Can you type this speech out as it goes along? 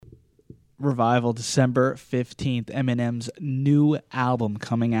Revival, December 15th. Eminem's new album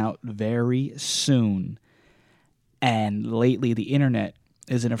coming out very soon. And lately, the internet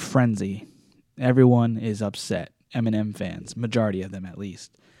is in a frenzy. Everyone is upset. Eminem fans, majority of them at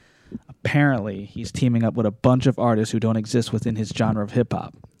least. Apparently, he's teaming up with a bunch of artists who don't exist within his genre of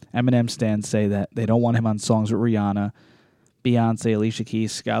hip-hop. Eminem stans say that they don't want him on songs with Rihanna, Beyonce, Alicia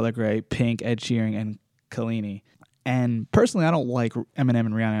Keys, Skylar Grey, Pink, Ed Sheeran, and Kalini. And personally, I don't like Eminem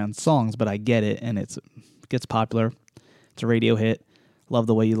and Rihanna on songs, but I get it, and it gets popular. It's a radio hit. Love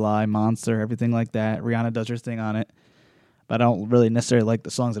the Way You Lie, Monster, everything like that. Rihanna does her thing on it. But I don't really necessarily like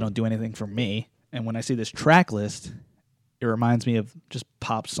the songs that don't do anything for me. And when I see this track list, it reminds me of just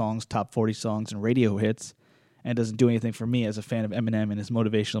pop songs, top 40 songs, and radio hits, and it doesn't do anything for me as a fan of Eminem and his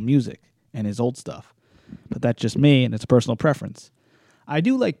motivational music and his old stuff. But that's just me, and it's a personal preference. I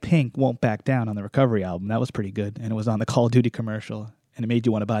do like Pink Won't Back Down on the Recovery album. That was pretty good, and it was on the Call of Duty commercial, and it made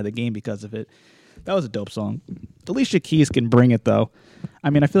you want to buy the game because of it. That was a dope song. Alicia Keys can bring it, though. I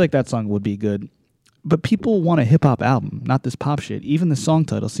mean, I feel like that song would be good. But people want a hip-hop album, not this pop shit. Even the song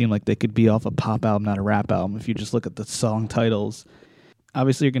titles seem like they could be off a pop album, not a rap album, if you just look at the song titles.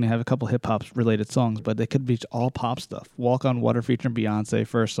 Obviously, you're going to have a couple hip-hop related songs, but they could be all pop stuff. Walk on Water featuring Beyonce,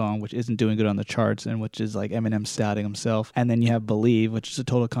 first song, which isn't doing good on the charts, and which is like Eminem stouting himself. And then you have Believe, which is a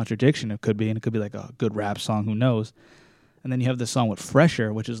total contradiction. It could be, and it could be like a good rap song, who knows. And then you have the song with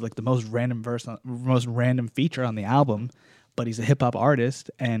Fresher, which is like the most random feature on the album, but he's a hip-hop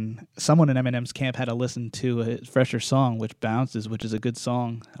artist, and someone in Eminem's camp had to listen to his Fresher song, which Bounces, which is a good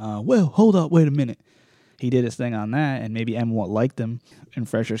song. Well, hold up, wait a minute. He did his thing on that, and maybe Em liked him in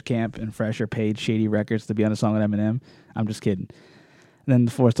Fresher's camp, and Fresher paid Shady Records to be on a song with Eminem. I'm just kidding. And then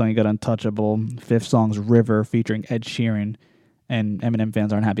the fourth song, you got Untouchable. Fifth song's River, featuring Ed Sheeran, and Eminem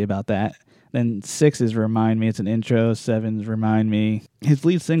fans aren't happy about that. Then 6 is Remind Me. It's an intro. 7 is Remind Me. His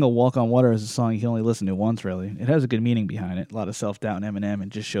lead single, Walk on Water, is a song you can only listen to once, really. It has a good meaning behind it. A lot of self-doubt in Eminem,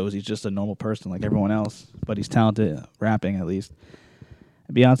 and just shows he's just a normal person like everyone else. But he's talented, rapping at least.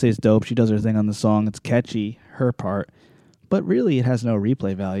 Beyonce is dope. She does her thing on the song. It's catchy, her part. But really, it has no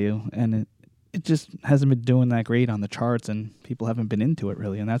replay value. And it just hasn't been doing that great on the charts, and people haven't been into it,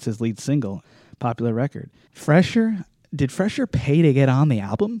 really. And that's his lead single, popular record. Fresher, did Fresher pay to get on the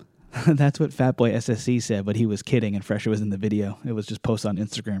album? That's what Fatboy SSC said, but he was kidding, and Fresher was in the video. It was just posted on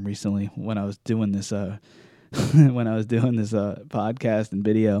Instagram recently when I was doing this podcast and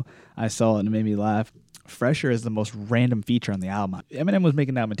video. I saw it and it made me laugh. Fresher is the most random feature on the album. Eminem was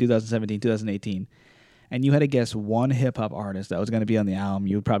making an album in 2017, 2018, and you had to guess one hip-hop artist that was going to be on the album.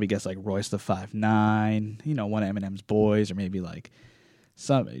 You would probably guess like Royce the 5'9", one of Eminem's boys, or maybe like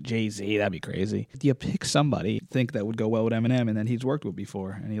some Jay-Z. That'd be crazy. You pick somebody you think that would go well with Eminem and that he's worked with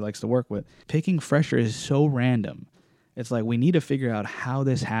before and he likes to work with. Picking Fresher is so random. It's like we need to figure out how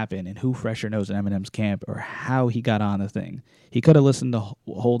this happened and who Fresher knows in Eminem's camp, or how he got on the thing. He could have listened to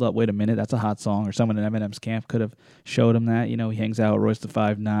Hold Up, Wait a Minute, that's a hot song, or someone in Eminem's camp could have showed him that. He hangs out with Royce the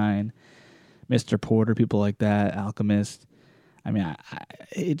 5'9", Mr. Porter, people like that, Alchemist. I mean,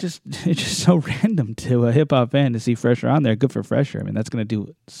 it's just so random to a hip-hop fan to see Fresher on there. Good for Fresher. I mean, that's going to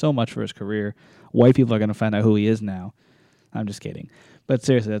do so much for his career. White people are going to find out who he is now. I'm just kidding. But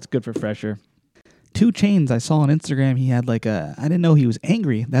seriously, that's good for Fresher. 2 Chainz, I saw on Instagram, he had I didn't know he was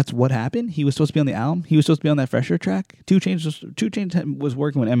angry. That's what happened? He was supposed to be on the album? He was supposed to be on that Fresher track? 2 Chainz was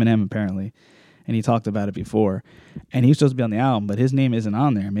working with Eminem, apparently, and he talked about it before. And he was supposed to be on the album, but his name isn't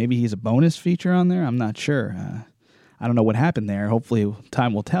on there. Maybe he's a bonus feature on there? I'm not sure. I don't know what happened there. Hopefully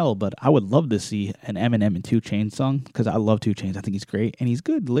time will tell, but I would love to see an Eminem and 2 Chainz song, because I love 2 Chainz. I think he's great, and he's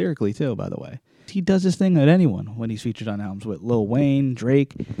good lyrically too, by the way. He does this thing with anyone when he's featured on albums with Lil Wayne,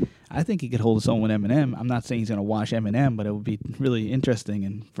 Drake. I think he could hold his own with Eminem. I'm not saying he's going to wash Eminem, but it would be really interesting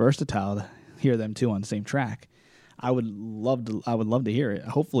and versatile to hear them two on the same track. I would love to hear it.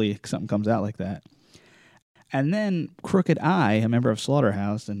 Hopefully something comes out like that. And then Crooked I, a member of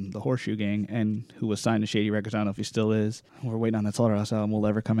Slaughterhouse and the Horseshoe Gang, and who was signed to Shady Records. I don't know if he still is. We're waiting on that Slaughterhouse album will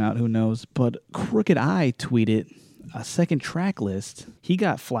ever come out. Who knows? But Crooked I tweeted a second track list. He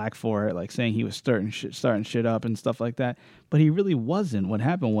got flack for it, saying he was starting shit up and stuff like that. But he really wasn't. What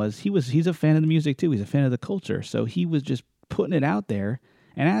happened was he's a fan of the music too. He's a fan of the culture. So he was just putting it out there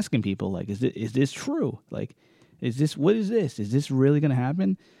and asking people, is this true? What is this? Is this really going to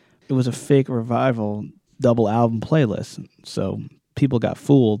happen? It was a fake Revival double album playlist. So people got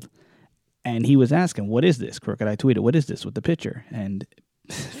fooled. And he was asking, what is this? Crooked I tweeted, what is this with the picture? And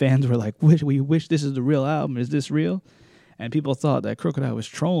fans were like, we wish this is the real album. Is this real? And people thought that Crooked I was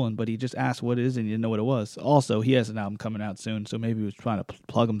trolling, but he just asked what it is and he didn't know what it was. Also, he has an album coming out soon, so maybe he was trying to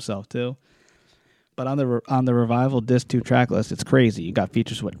plug himself too. But on the Revival Disc 2 track list, it's crazy. You got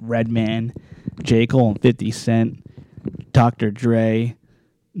features with Redman, J. Cole and 50 Cent, Dr. Dre,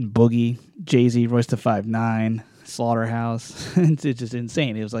 Boogie, Jay-Z, Royce da 5'9", Slaughterhouse. It's just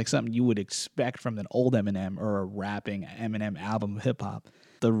insane. It was like something you would expect from an old Eminem or a rapping Eminem album of hip-hop.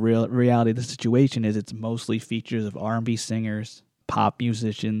 The real reality of the situation is it's mostly features of R&B singers, pop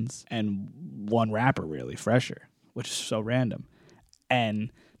musicians, and one rapper, really, Fresher, which is so random.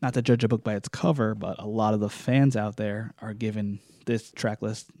 And not to judge a book by its cover, but a lot of the fans out there are giving this track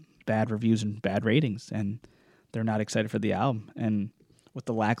list bad reviews and bad ratings, and they're not excited for the album. And with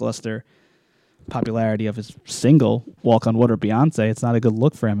the lackluster popularity of his single, Walk on Water, Beyonce, it's not a good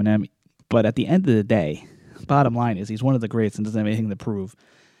look for Eminem. But at the end of the day, bottom line is he's one of the greats and doesn't have anything to prove.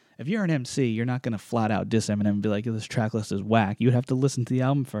 If you're an MC, you're not going to flat out diss Eminem and be like, this track list is whack. You'd have to listen to the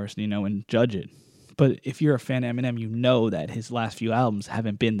album first, and judge it. But if you're a fan of Eminem, you know that his last few albums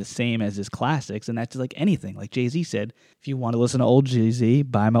haven't been the same as his classics, and that's just like anything. Like Jay-Z said, if you want to listen to old Jay-Z,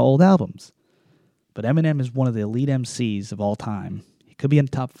 buy my old albums. But Eminem is one of the elite MCs of all time. He could be in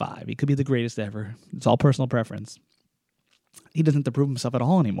the top 5. He could be the greatest ever. It's all personal preference. He doesn't have to prove himself at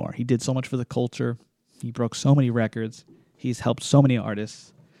all anymore. He did so much for the culture. He broke so many records. He's helped so many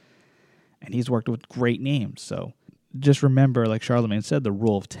artists. And he's worked with great names, so just remember, like Charlemagne said, the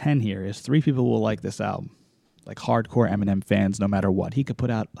rule of 10 here is 3 people will like this album. Like hardcore Eminem fans, no matter what. He could put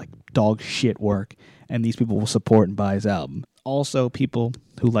out like dog shit work, and these people will support and buy his album. Also, people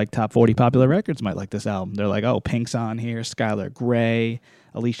who like top 40 popular records might like this album. They're like, oh, Pink's on here, Skylar Grey,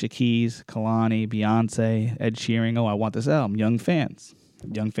 Alicia Keys, Kalani, Beyonce, Ed Sheeran. Oh, I want this album. Young fans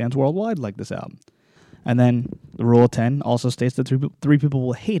worldwide like this album. And then the rule of 10 also states that 3 people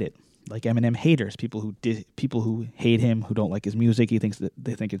will hate it. Like Eminem haters, people who hate him, who don't like his music, they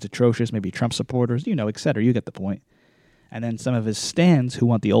think it's atrocious, maybe Trump supporters, etc. You get the point. And then some of his stans who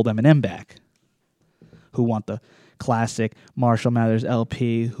want the old Eminem back, who want the classic Marshall Mathers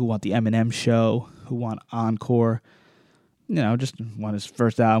LP, who want the Eminem show, who want Encore, just want his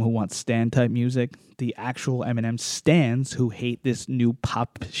first album, who want stan type music. The actual Eminem stans who hate this new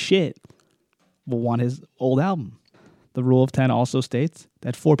pop shit will want his old album. The rule of 10 also states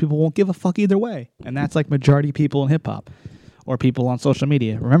that 4 people won't give a fuck either way. And that's like majority people in hip-hop or people on social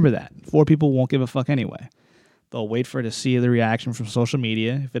media. Remember that. 4 people won't give a fuck anyway. They'll wait for it to see the reaction from social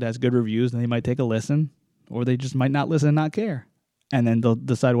media. If it has good reviews, then they might take a listen. Or they just might not listen and not care. And then they'll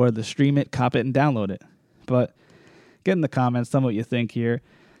decide whether to stream it, cop it, and download it. But get in the comments, tell me what you think here.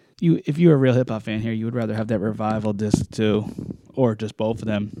 If you're a real hip-hop fan here, you would rather have that Revival disc too, or just both of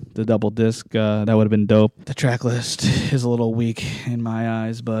them. The double disc, that would have been dope. The track list is a little weak in my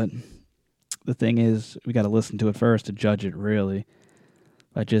eyes, but the thing is, we got to listen to it first to judge it, really.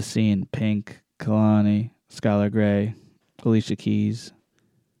 By just seeing Pink, Kalani, Skylar Grey, Alicia Keys,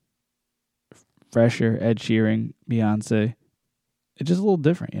 Fresher, Ed Sheeran, Beyonce. It's just a little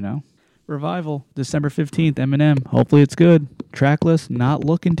different, Revival, December 15th, Eminem. Hopefully it's good. Track list, not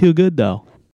looking too good, though.